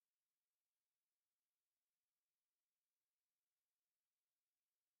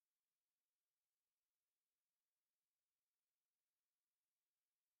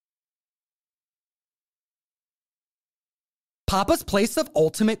Papa's Place of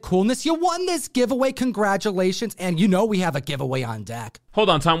Ultimate Coolness. You won this giveaway. Congratulations. And you know we have a giveaway on deck. Hold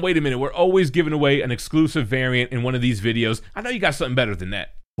on, Tom. Wait a minute. We're always giving away an exclusive variant in one of these videos. I know you got something better than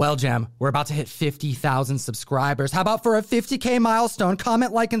that. Well, Jem, we're about to hit 50,000 subscribers. How about for a 50K milestone?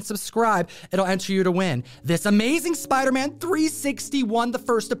 Comment, like, and subscribe. It'll enter you to win this amazing Spider-Man 361, the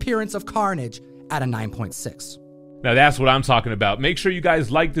first appearance of Carnage, at a 9.6. Now that's what I'm talking about. Make sure you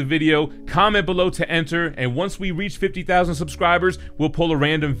guys like the video, comment below to enter, and once we reach 50,000 subscribers, we'll pull a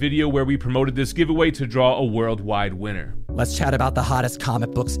random video where we promoted this giveaway to draw a worldwide winner. Let's chat about the hottest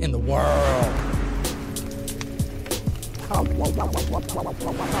comic books in the world.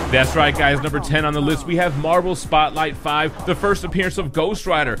 That's right, guys. Number 10 on the list, we have Marvel Spotlight 5, the first appearance of Ghost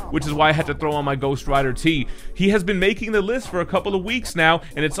Rider, which is why I had to throw on my Ghost Rider tee. He has been making the list for a couple of weeks now,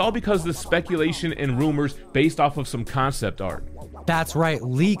 and it's all because of the speculation and rumors based off of some concept art. That's right,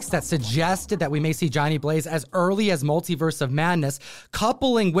 leaks that suggested that we may see Johnny Blaze as early as Multiverse of Madness,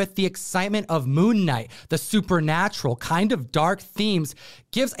 coupling with the excitement of Moon Knight, the supernatural, kind of dark themes,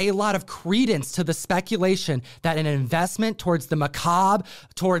 gives a lot of credence to the speculation that an investment towards the macabre,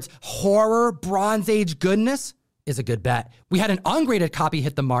 towards horror, Bronze Age goodness, is a good bet. We had an ungraded copy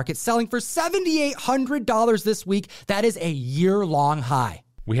hit the market, selling for $7,800 this week. That is a year-long high.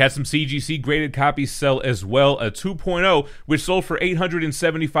 We had some CGC graded copies sell as well. A 2.0, which sold for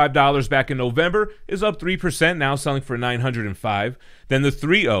 $875 back in November, is up 3%, now selling for $905. Then the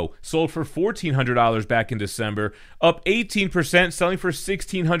 3.0 sold for $1,400 back in December, up 18%, selling for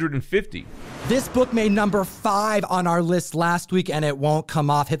 $1,650. This book made number 5 on our list last week, and it won't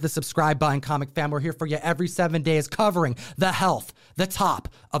come off. Hit the subscribe button, Comic Fam. We're here for you every 7 days, covering the health, the top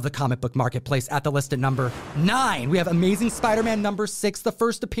of the comic book marketplace. At the list at number 9, we have Amazing Spider-Man number 6, the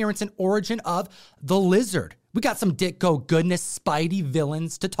first appearance and origin of the Lizard. We got some Ditko goodness, Spidey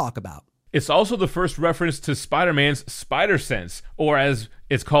villains to talk about. It's also the first reference to Spider-Man's Spider Sense, or as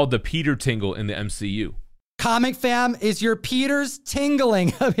it's called, the Peter Tingle in the MCU. Comic Fam is your Peter's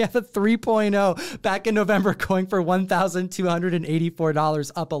tingling. We have a 3.0 back in November going for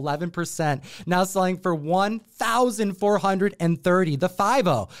 $1,284, up 11%. Now selling for $1,430. The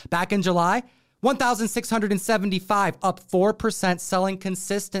 5.0 back in July, $1,675, up 4%, selling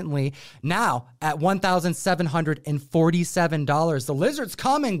consistently. Now at $1,747. The Lizard's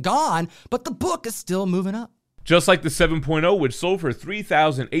come and gone, but the book is still moving up. Just like the 7.0, which sold for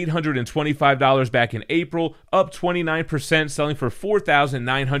 $3,825 back in April, up 29%, selling for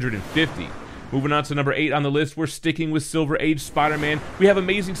 $4,950. Moving on to number 8 on the list, we're sticking with Silver Age Spider-Man. We have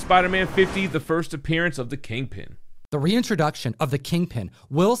Amazing Spider-Man 50, the first appearance of the Kingpin. The reintroduction of the Kingpin,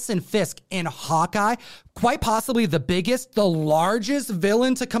 Wilson Fisk in Hawkeye, quite possibly the biggest, the largest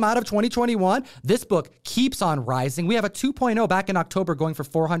villain to come out of 2021. This book keeps on rising. We have a 2.0 back in October going for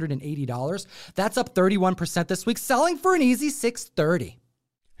 $480. That's up 31% this week, selling for an easy $630.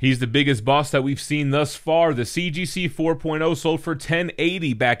 He's the biggest boss that we've seen thus far. The CGC 4.0 sold for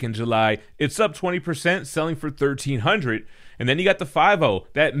 $1,080 back in July. It's up 20%, selling for $1,300. And then you got the 5.0,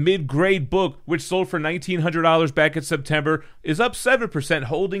 that mid-grade book, which sold for $1,900 back in September, is up 7%,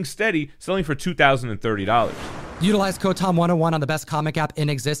 holding steady, selling for $2,030. Utilize code TOM101 on the best comic app in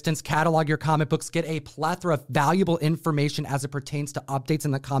existence. Catalog your comic books. Get a plethora of valuable information as it pertains to updates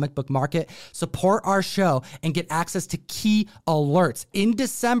in the comic book market. Support our show and get access to key alerts. In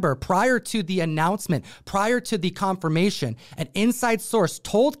December, prior to the announcement, prior to the confirmation, an inside source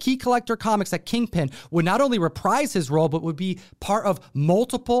told Key Collector Comics that Kingpin would not only reprise his role, but would be part of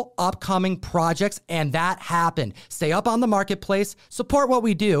multiple upcoming projects, and that happened. Stay up on the marketplace, support what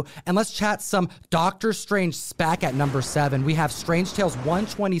we do, and let's chat some Doctor Strange back at number 7. We have Strange Tales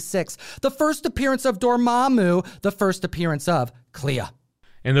 126, the first appearance of Dormammu, the first appearance of Clea.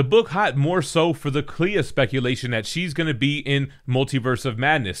 And the book hot more so for the Clea speculation that she's going to be in Multiverse of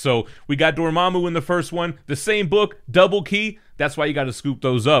Madness. So we got Dormammu in the first one, the same book, double key. That's why you got to scoop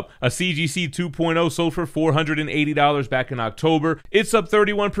those up. A CGC 2.0 sold for $480 back in October. It's up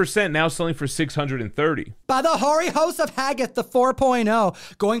 31%, now selling for $630. By the hoary host of Haggith, the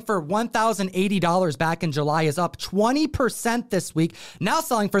 4.0, going for $1,080 back in July, is up 20% this week, now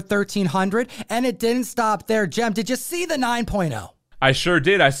selling for $1,300. And it didn't stop there. Jem, did you see the 9.0? I sure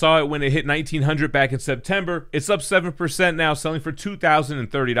did. I saw it when it hit $1,900 back in September. It's up 7% now, selling for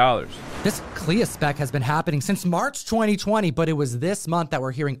 $2,030. This Clea spec has been happening since March 2020, but it was this month that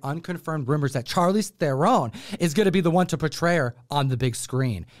we're hearing unconfirmed rumors that Charlize Theron is going to be the one to portray her on the big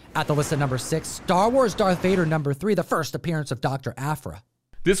screen. At the list at number 6, Star Wars Darth Vader number 3, the first appearance of Dr. Aphra.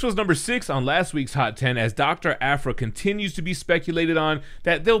 This was number 6 on last week's Hot 10, as Dr. Aphra continues to be speculated on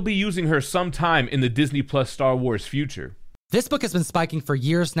that they'll be using her sometime in the Disney Plus Star Wars future. This book has been spiking for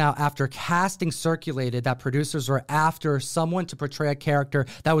years now after casting circulated that producers were after someone to portray a character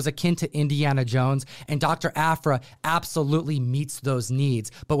that was akin to Indiana Jones, and Dr. Aphra absolutely meets those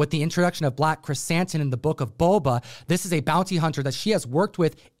needs. But with the introduction of Black Chrysanthemum in the book of Boba, this is a bounty hunter that she has worked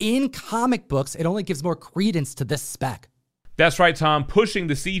with in comic books. It only gives more credence to this spec. That's right, Tom, pushing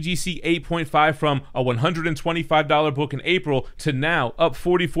the CGC 8.5 from a $125 book in April to now up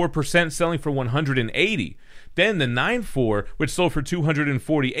 44%, selling for $180. Then the 9.4, which sold for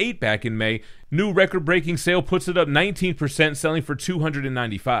 $248 back in May, new record-breaking sale puts it up 19%, selling for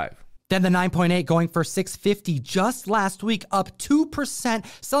 $295. Then the 9.8 going for $650 just last week, up 2%,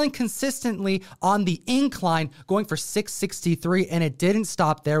 selling consistently on the incline, going for $663, and it didn't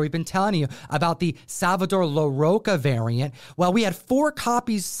stop there. We've been telling you about the Salvador Larroca variant. Well, we had 4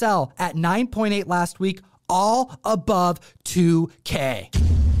 copies sell at 9.8 last week, all above $2K.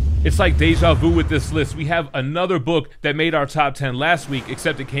 It's like deja vu with this list. We have another book that made our top 10 last week,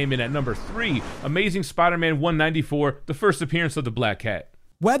 except it came in at number 3, Amazing Spider-Man 194, the first appearance of the Black Cat.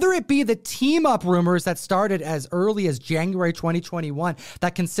 Whether it be the team-up rumors that started as early as January 2021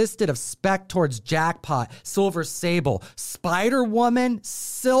 that consisted of spec towards Jackpot, Silver Sable, Spider-Woman,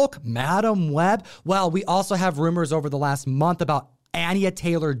 Silk, Madam Web. Well, we also have rumors over the last month about Anya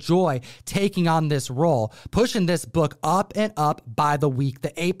Taylor-Joy taking on this role, pushing this book up and up by the week. The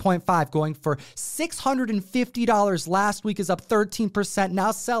 8.5 going for $650 last week is up 13%, now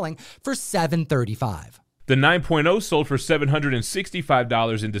selling for $735. The 9.0 sold for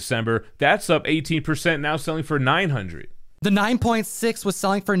 $765 in December. That's up 18%, now selling for $900. The 9.6 was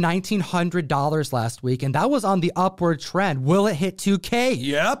selling for $1,900 last week, and that was on the upward trend. Will it hit 2K?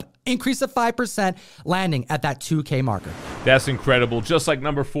 Yep. Increase of 5%, landing at that 2K marker. That's incredible. Just like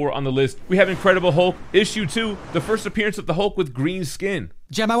number 4 on the list, we have Incredible Hulk, issue 2, the first appearance of the Hulk with green skin.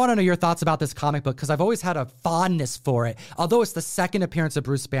 Jem, I want to know your thoughts about this comic book because I've always had a fondness for it. Although it's the second appearance of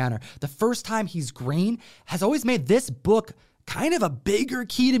Bruce Banner, the first time he's green has always made this book kind of a bigger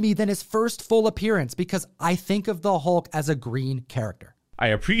key to me than his first full appearance because I think of the Hulk as a green character. I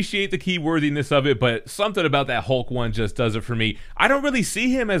appreciate the keyworthiness of it, but something about that Hulk one just does it for me. I don't really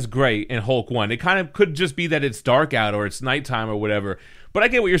see him as gray in Hulk 1. It kind of could just be that it's dark out or it's nighttime or whatever. But I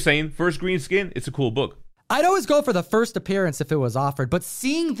get what you're saying. First green skin, it's a cool book. I'd always go for the first appearance if it was offered, but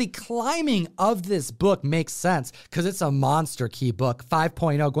seeing the climbing of this book makes sense because it's a monster key book.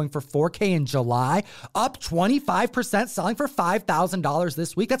 5.0 going for $4K in July, up 25%, selling for $5,000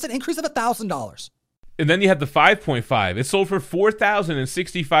 this week. That's an increase of $1,000. And then you have the 5.5. It sold for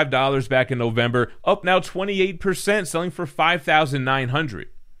 $4,065 back in November, up now 28%, selling for $5,900.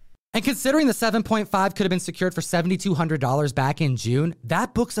 And considering the 7.5 could have been secured for $7,200 back in June,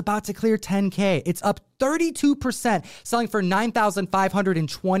 that book's about to clear $10K. It's up 32%, selling for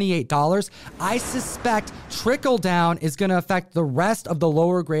 $9,528. I suspect trickle down is going to affect the rest of the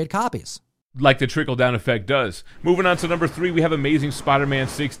lower grade copies. Like the trickle-down effect does. Moving on to number 3, we have Amazing Spider-Man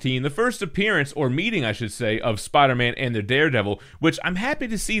 16, the first appearance, or meeting I should say, of Spider-Man and the Daredevil, which I'm happy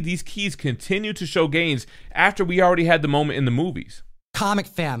to see these keys continue to show gains after we already had the moment in the movies. Comic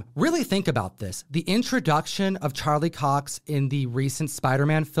fam, really think about this. The introduction of Charlie Cox in the recent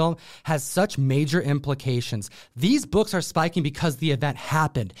Spider-Man film has such major implications. These books are spiking because the event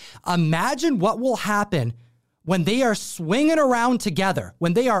happened. Imagine what will happen when they are swinging around together,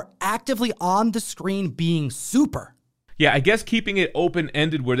 when they are actively on the screen being super. Yeah, I guess keeping it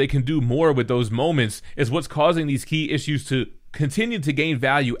open-ended where they can do more with those moments is what's causing these key issues to continue to gain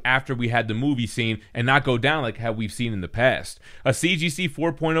value after we had the movie scene and not go down like how we've seen in the past. A CGC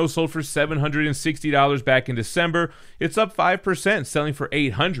 4.0 sold for $760 back in December. It's up 5%, selling for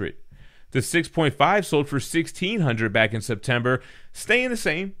 $800. The 6.5 sold for $1,600 back in September, staying the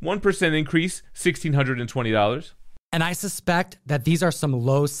same, 1% increase, $1,620. And I suspect that these are some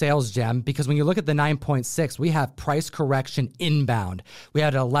low sales, Gem, because when you look at the 9.6, we have price correction inbound. We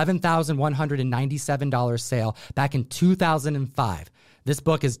had an $11,197 sale back in 2005. This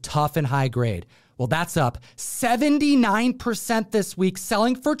book is tough and high grade. Well, that's up 79% this week,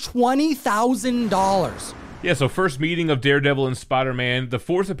 selling for $20,000. Yeah, so first meeting of Daredevil and Spider-Man, the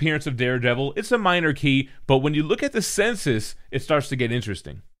fourth appearance of Daredevil. It's a minor key, but when you look at the census, it starts to get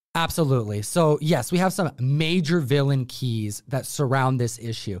interesting. Absolutely. So yes, we have some major villain keys that surround this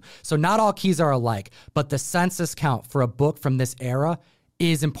issue. So not all keys are alike, but the census count for a book from this era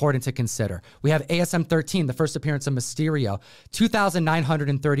is important to consider. We have ASM 13, the first appearance of Mysterio,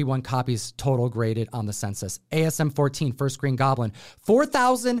 2,931 copies total graded on the census. ASM 14, First Green Goblin,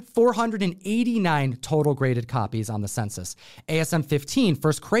 4,489 total graded copies on the census. ASM 15,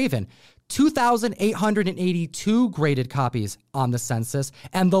 First Kraven, 2,882 graded copies on the census,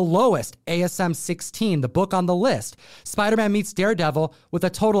 and the lowest, ASM 16, the book on the list, Spider-Man Meets Daredevil, with a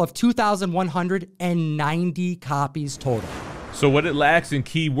total of 2,190 copies total. So what it lacks in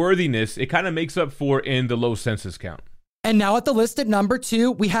key worthiness, it kind of makes up for in the low census count. And now at the list at number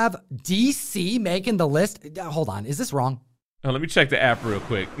 2, we have DC making the list. Hold on, is this wrong? Let me check the app real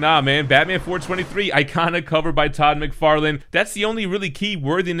quick. Nah, man, Batman 423, iconic cover by Todd McFarlane. That's the only really key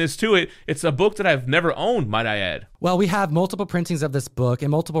worthiness to it. It's a book that I've never owned, might I add. Well, we have multiple printings of this book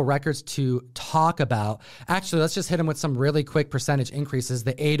and multiple records to talk about. Actually, let's just hit them with some really quick percentage increases.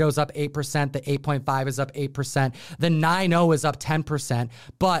 The 8.0 is up 8%. The 8.5 is up 8%. The 9.0 is up 10%.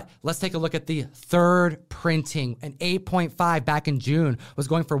 But let's take a look at the third printing. An 8.5 back in June was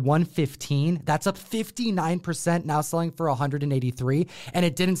going for $115. That's up 59%, now selling for $183. And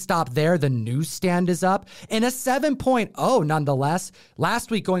it didn't stop there. The newsstand is up. And a 7.0 nonetheless. Last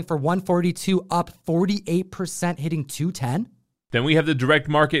week going for $142, up 48%, hitting $210. Then we have the direct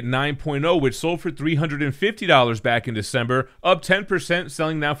market 9.0, which sold for $350 back in December, up 10%,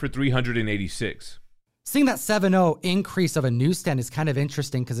 selling now for $386. Seeing that 7.0 increase of a newsstand is kind of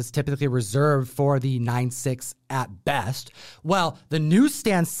interesting because it's typically reserved for the 9.6 at best. Well, the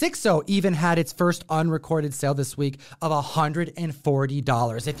newsstand 6.0 even had its first unrecorded sale this week of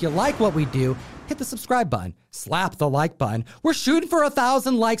 $140. If you like what we do, hit the subscribe button, slap the like button. We're shooting for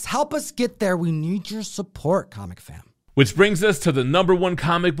 1,000 likes. Help us get there. We need your support, comic fam. Which brings us to the #1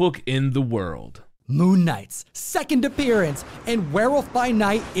 comic book in the world. Moon Knight's second appearance in Werewolf by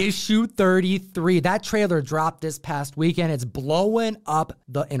Night issue 33. That trailer dropped this past weekend. It's blowing up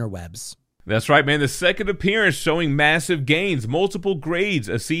the interwebs. That's right, man. The second appearance showing massive gains, multiple grades.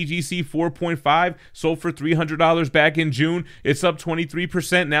 A CGC 4.5 sold for $300 back in June. It's up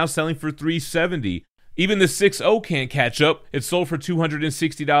 23%, now selling for $370. Even the 6.0 can't catch up. It sold for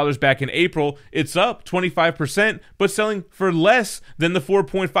 $260 back in April. It's up 25%, but selling for less than the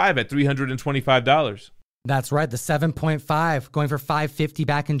 4.5 at $325. That's right. The 7.5 going for $550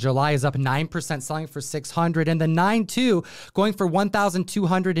 back in July is up 9%, selling for $600. And the 9.2 going for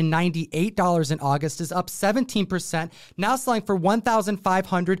 $1,298 in August is up 17%, now selling for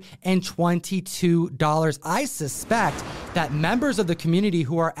 $1,522. I suspect that members of the community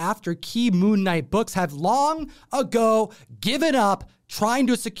who are after key Moon Knight books have long ago given up trying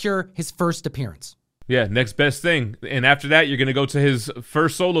to secure his first appearance. Yeah, next best thing. And after that, you're going to go to his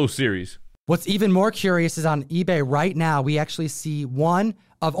first solo series. What's even more curious is on eBay right now, we actually see one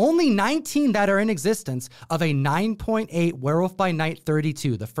of only 19 that are in existence of a 9.8 Werewolf by Night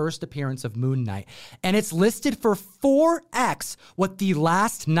 32, the first appearance of Moon Knight. And it's listed for 4x what the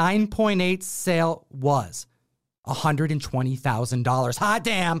last 9.8 sale was. $120,000. Hot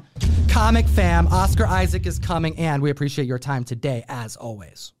damn. Comic fam, Oscar Isaac is coming, and we appreciate your time today, as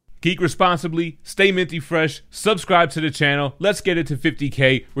always. Geek responsibly, stay minty fresh, subscribe to the channel. Let's get it to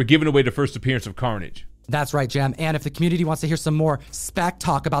 50K. We're giving away the first appearance of Carnage. That's right, Jem. And if the community wants to hear some more spec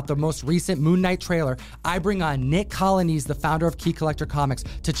talk about the most recent Moon Knight trailer, I bring on Nick Colonies, the founder of Key Collector Comics,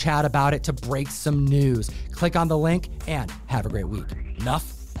 to chat about it, to break some news. Click on the link and have a great week.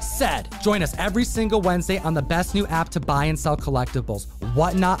 Enough said. Join us every single Wednesday on the best new app to buy and sell collectibles.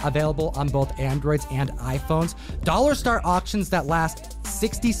 Whatnot, available on both Androids and iPhones. Dollar Star auctions that last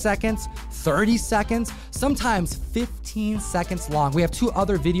 60 seconds, 30 seconds, sometimes 15 seconds long. We have 2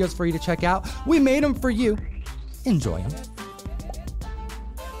 other videos for you to check out. We made them for you. Enjoy them.